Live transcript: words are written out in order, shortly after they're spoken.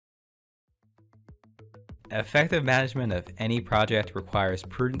Effective management of any project requires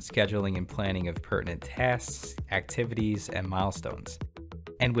prudent scheduling and planning of pertinent tasks, activities, and milestones.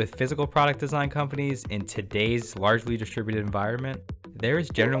 And with physical product design companies in today's largely distributed environment, there is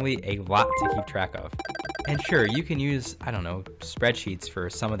generally a lot to keep track of. And sure, you can use, spreadsheets for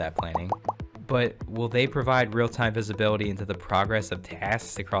some of that planning, but will they provide real-time visibility into the progress of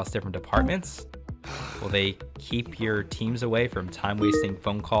tasks across different departments? Will they keep your teams away from time-wasting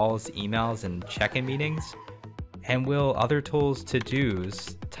phone calls, emails, and check-in meetings? And will other tools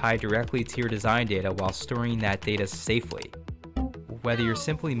to-dos tie directly to your design data while storing that data safely? Whether you're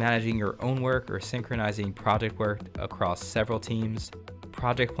simply managing your own work or synchronizing project work across several teams,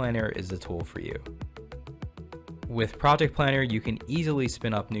 Project Planner is the tool for you. With Project Planner, you can easily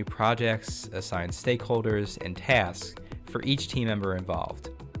spin up new projects, assign stakeholders, and tasks for each team member involved.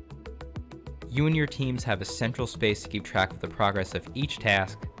 You and your teams have a central space to keep track of the progress of each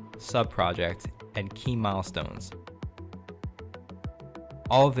task, sub-project, and key milestones.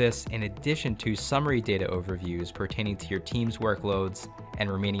 All of this in addition to summary data overviews pertaining to your team's workloads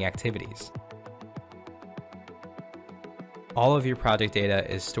and remaining activities. All of your project data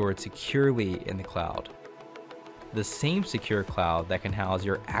is stored securely in the cloud, the same secure cloud that can house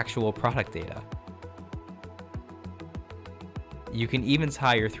your actual product data. You can even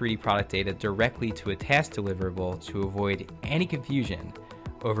tie your 3D product data directly to a task deliverable to avoid any confusion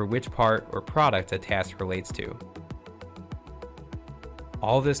over which part or product a task relates to.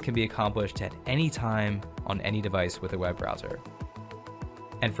 All of this can be accomplished at any time on any device with a web browser.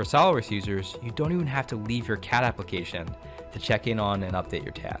 And for Solidworks users, you don't even have to leave your CAD application to check in on and update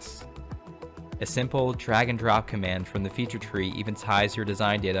your tasks. A simple drag and drop command from the feature tree even ties your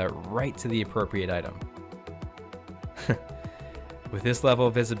design data right to the appropriate item. With this level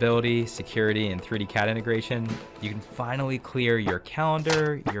of visibility, security, and 3D CAD integration, you can finally clear your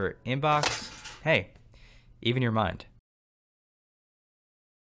calendar, your inbox, hey, even your mind.